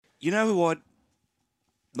You know who I'd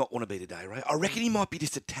not want to be today, Ray? I reckon he might be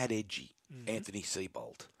just a tad edgy, Anthony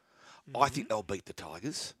Seibold. I think they'll beat the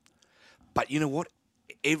Tigers. But you know what?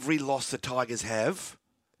 Every loss the Tigers have,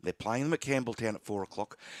 they're playing them at Campbelltown at 4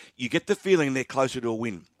 o'clock. You get the feeling they're closer to a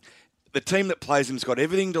win. The team that plays them's got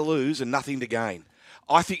everything to lose and nothing to gain.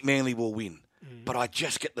 I think Manly will win. But I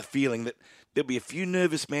just get the feeling that there'll be a few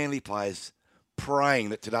nervous Manly players praying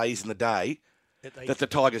that today isn't the day that the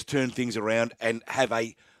Tigers turn things around and have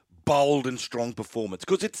a bold and strong performance.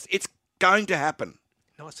 Because it's going to happen.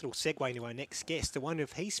 Nice little segue into our next guest. I wonder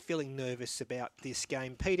if he's feeling nervous about this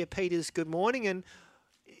game. Peter Peters, good morning. And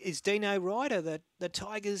is Dino right? Are the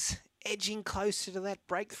Tigers edging closer to that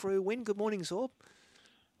breakthrough win? Good morning, Zorb.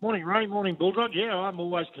 Morning, Ray. Morning, Bulldog. Yeah, I'm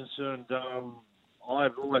always concerned.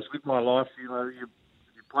 I've always lived my life, you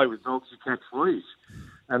play with dogs, you catch fleas.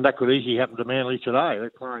 And that could easily happen to Manly today.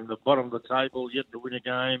 They're playing the bottom of the table, yet to win a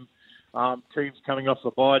game. Teams coming off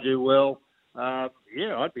the bye do well. I'd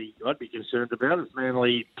be concerned about it if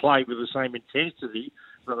Manly played with the same intensity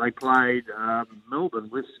that they played Melbourne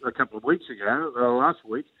with a couple of weeks ago, last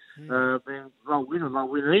week. Then they'll win and they'll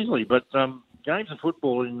win easily. But games of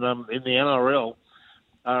football in the NRL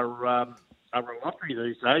are a lottery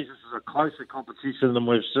these days. This is a closer competition than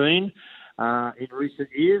we've seen in recent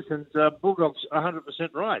years, and Bulldog's 100%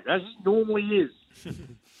 right, as it normally is.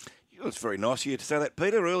 It's very nice of you to say that,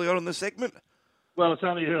 Peter, early on in the segment. Well, it's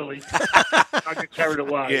only early. I get carried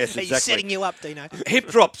away. Yes, exactly. He's setting you up, Dino. Hip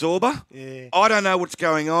drop, Zorba. Yeah. I don't know what's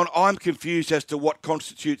going on. I'm confused as to what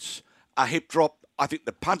constitutes a hip drop. I think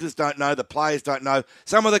the punters don't know, the players don't know.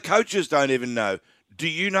 Some of the coaches don't even know. Do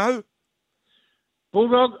you know?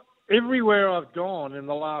 Bulldog, everywhere I've gone in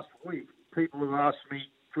the last week, people have asked me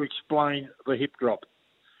to explain the hip drop.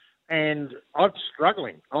 And I'm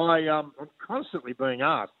struggling. I'm constantly being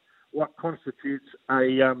asked what constitutes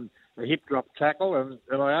a hip drop tackle, and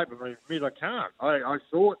I openly admit I can't. I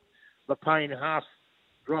thought the Payne Haas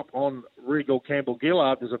drop on Regal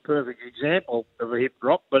Campbell-Gillard was a perfect example of a hip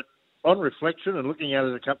drop, but on reflection and looking at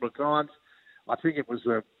it a couple of times, I think it was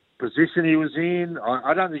the position he was in.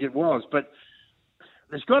 I don't think it was, but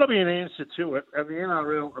there's got to be an answer to it, and the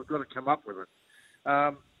NRL have got to come up with it.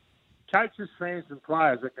 Coaches, fans and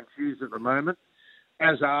players are confused at the moment,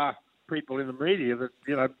 as are people in the media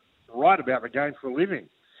that, write about the game for a living.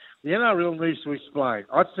 The NRL needs to explain.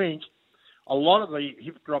 I think a lot of the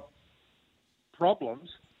hip drop problems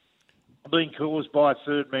are being caused by a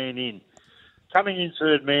third man in. Coming in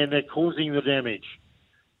third man, they're causing the damage.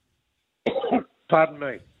 Pardon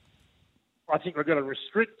me. I think we've got to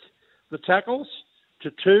restrict the tackles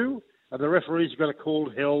to 2, and the referees have got to call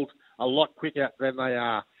held a lot quicker than they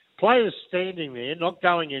are. Players standing there, not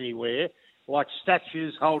going anywhere, like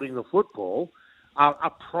statues holding the football, are a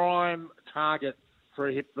prime target for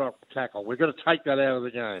a hip drop tackle. We've got to take that out of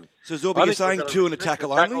the game. So, Zorba, you're saying 2 and a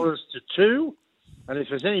tackle only? Tacklers to 2, and if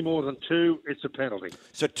there's any more than 2, it's a penalty.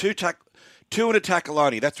 So 2 and a tackle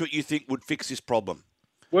only. That's what you think would fix this problem?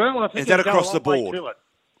 Well, I think is that across the board? To it.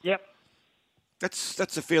 Yep.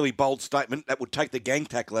 That's a fairly bold statement. That would take the gang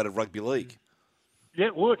tackle out of rugby league. Yeah,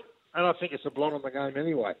 it would. And I think it's a blot on the game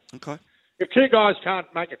anyway. Okay. If 2 guys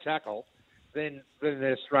can't make a tackle, then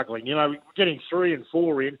they're struggling. Getting 3 and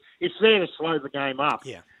 4 in, it's there to slow the game up.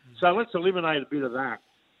 Yeah. So let's eliminate a bit of that.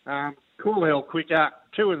 Call held quicker,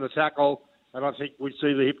 2 in the tackle, and I think we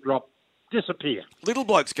see the hip drop disappear. Little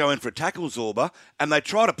blokes go in for a tackle, Zorba, and they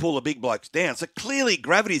try to pull the big blokes down. So clearly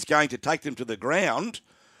gravity's going to take them to the ground,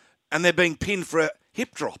 and they're being pinned for a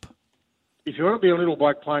hip drop. If you want to be a little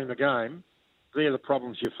bloke playing the game, they're the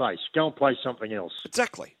problems you face. Go and play something else.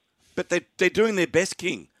 Exactly. But they're doing their best,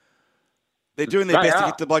 King. They're doing their best to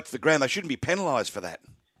hit the bloke to the ground. They shouldn't be penalised for that.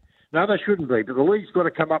 No, they shouldn't be. But the league's got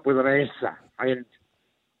to come up with an answer. And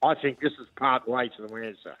I think this is part way to the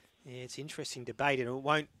answer. Yeah, it's interesting debate, and it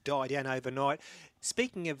won't die down overnight.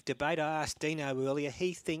 Speaking of debate, I asked Dino earlier.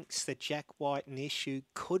 He thinks the Jack Wighton issue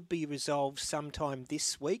could be resolved sometime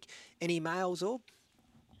this week. Any mails, or?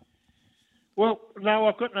 Well, no,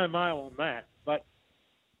 I've got no mail on that. But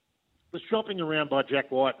the shopping around by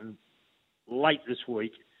Jack Wighton late this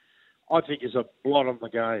week, I think, is a blot on the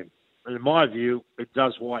game. And in my view, it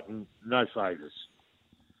does Wighton no favours.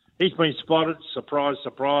 He's been spotted, surprise,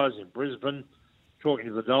 surprise, in Brisbane, talking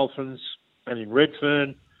to the Dolphins, and in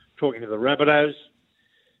Redfern, talking to the Rabbitohs.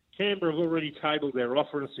 Canberra have already tabled their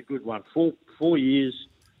offer, and it's a good one. 4 years,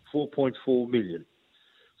 $4.4 million.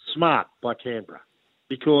 Smart by Canberra,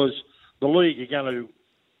 because the league are going to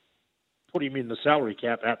put him in the salary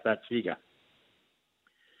cap at that figure.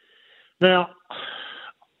 Now,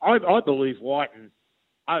 I believe Wighton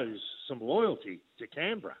owes some loyalty to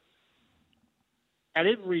Canberra. at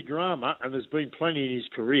every drama, and there's been plenty in his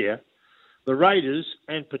career, the Raiders,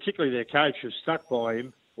 and particularly their coach, have stuck by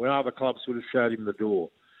him when other clubs would have showed him the door.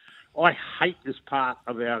 I hate this part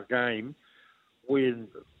of our game when,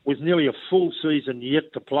 with nearly a full season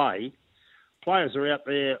yet to play, players are out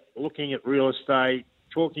there looking at real estate,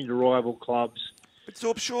 talking to rival clubs. But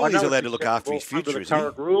Zorb, surely he's allowed to look after his future, isn't he? Under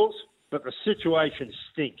the current rules, but the situation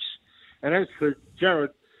stinks. And as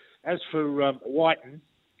for Wighton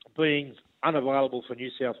being unavailable for New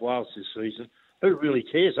South Wales this season, who really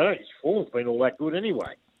cares? I don't think his form's been all that good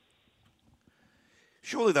anyway.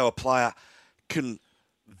 Surely, though, a player can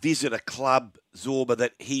visit a club, Zorba,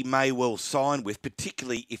 that he may well sign with,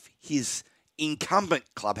 particularly if his incumbent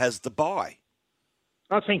club has the bye.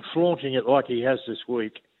 I think flaunting it like he has this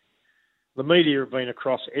week, the media have been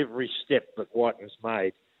across every step that Wighton's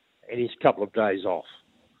made in his couple of days off.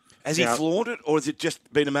 Has he flaunted, or has it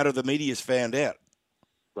just been a matter of the media's found out?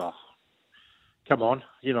 Oh, come on,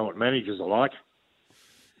 you know what managers are like.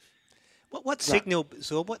 What signal,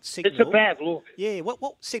 Zorb? What signal? It's a bad look. Yeah,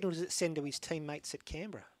 what signal does it send to his teammates at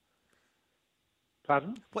Canberra?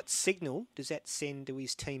 Pardon? What signal does that send to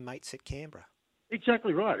his teammates at Canberra?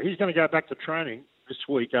 Exactly right. He's going to go back to training this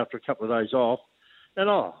week after a couple of days off. And,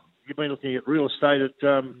 you've been looking at real estate at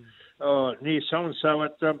near so-and-so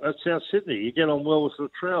at South Sydney. You get on well with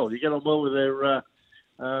Latrell. You get on well with their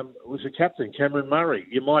with the captain, Cameron Murray.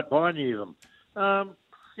 You might buy near them.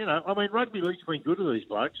 Rugby league's been good to these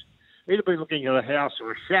blokes. He'd have been looking at a house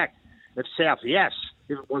or a shack at South Yass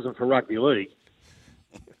if it wasn't for rugby league.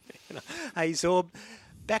 Hey, Zorb,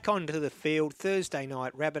 back onto the field. Thursday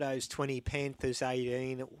night, Rabbitohs 20, Panthers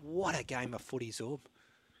 18. What a game of footy, Zorb.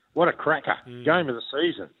 What a cracker. Game of the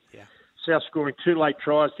season. Yeah. South scoring 2 late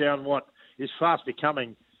tries down what is fast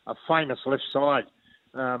becoming a famous left side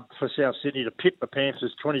for South Sydney to pip the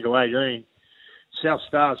Panthers 20-18. South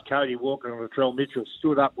Stars, Cody Walker and Latrell Mitchell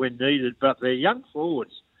stood up when needed, but their young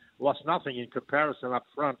forwards lost nothing in comparison up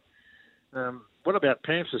front. What about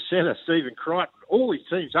Panthers centre, Stephen Crichton? All his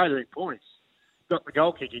teams, 18 points. Got the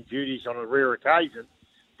goal-kicking duties on a rare occasion.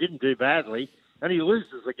 Didn't do badly. And he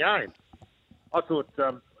loses the game. I thought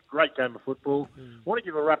great game of football. I want to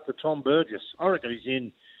give a rap to Tom Burgess. I reckon he's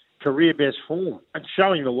in career-best form and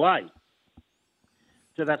showing the way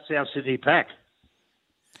to that South Sydney pack.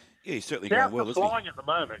 Yeah, he's certainly going well, isn't he? Flying at the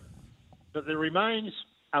moment, but there remains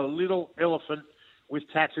a little elephant with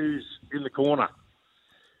tattoos in the corner.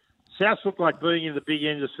 South look like being in the big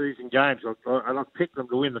end-of-season games, and I've picked them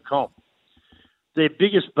to win the comp. Their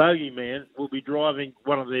biggest bogeyman will be driving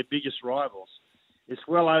one of their biggest rivals. It's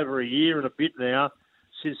well over a year and a bit now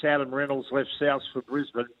since Adam Reynolds left South for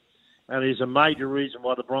Brisbane, and is a major reason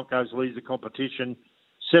why the Broncos lead the competition.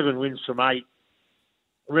 7 wins from 8.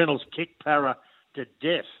 Reynolds kicked Para to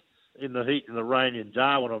death in the heat and the rain in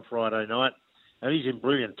Darwin on Friday night, and he's in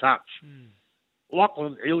brilliant touch.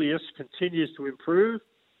 Lachlan Ilias continues to improve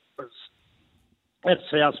at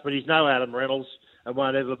South, but he's no Adam Reynolds and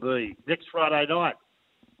won't ever be. Next Friday night,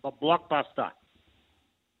 a blockbuster.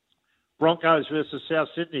 Broncos versus South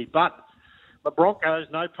Sydney, but the Broncos,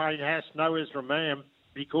 no Payne Haas, no Ezra Mam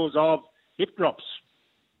because of hip drops.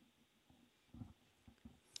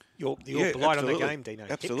 You're blind on the game, Dino.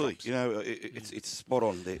 Absolutely. It's spot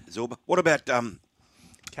on there, Zorba. What about Kalen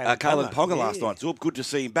Ponga last night, Zorb? Good to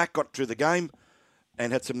see him back, got through the game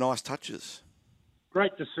and had some nice touches.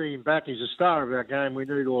 Great to see him back. He's a star of our game. We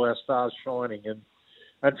need all our stars shining.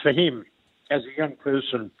 And for him, as a young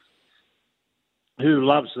person who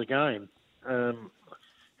loves the game,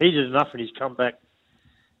 he did enough in his comeback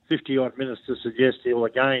 50-odd minutes to suggest he'll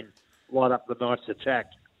again light up the Knights' attack.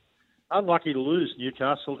 Unlucky to lose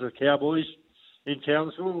Newcastle to the Cowboys in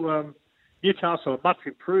Townsville. Newcastle are much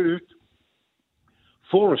improved.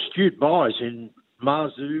 4 astute buys in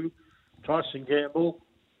Marzu, Tyson Gamble,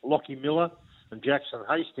 Lockie Miller and Jackson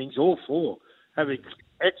Hastings, all 4 having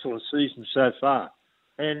excellent seasons so far.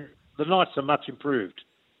 And the Knights are much improved.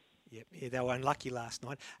 Yep, yeah, they were unlucky last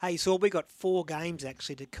night. Hey, so we got 4 games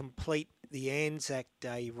actually to complete the Anzac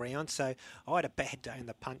Day round. So I had a bad day in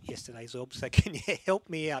the punt yesterday, Zorb. So can you help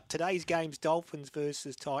me out? Today's game's Dolphins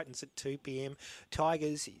versus Titans at 2 p.m.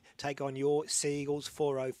 Tigers take on your Seagulls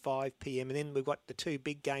 4:05 p.m. And then we've got the 2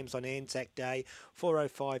 big games on Anzac Day,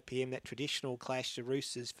 4:05 p.m. That traditional clash, the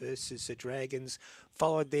Roosters versus the Dragons,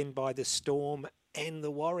 followed then by the Storm and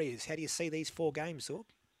the Warriors. How do you see these 4 games, Zorb?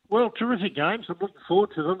 Well, terrific games. I'm looking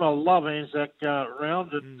forward to them. I love Anzac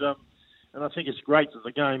round, and I think it's great that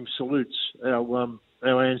the game salutes our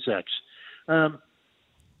Anzacs.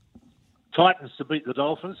 Titans to beat the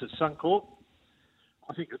Dolphins at Suncorp.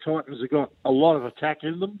 I think the Titans have got a lot of attack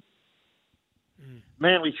in them.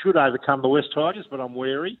 Manly should overcome the West Tigers, but I'm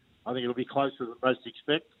wary. I think it'll be closer than most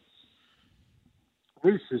expect.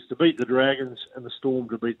 Roosters to beat the Dragons and the Storm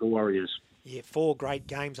to beat the Warriors. Yeah, 4 great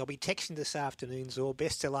games. I'll be texting this afternoon, Zor.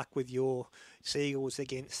 Best of luck with your Seagulls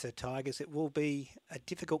against the Tigers. It will be a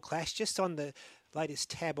difficult clash. Just on the latest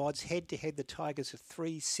tab odds, head-to-head, the Tigers are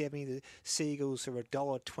 $3.70, the Seagulls are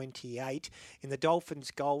 $1.28. In the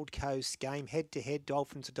Dolphins-Gold Coast game, head-to-head,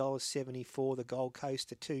 Dolphins $1.74, the Gold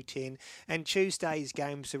Coast are $2.10. And Tuesday's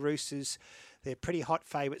games, the Roosters, they're pretty hot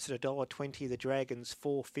favourites at $1.20, the Dragons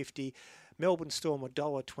 $4.50. Melbourne Storm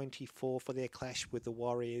 $1.24 for their clash with the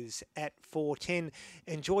Warriors at $4.10.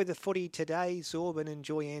 Enjoy the footy today, Zorb, and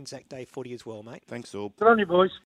enjoy Anzac Day footy as well, mate. Thanks, Zorb. Good on you, boys.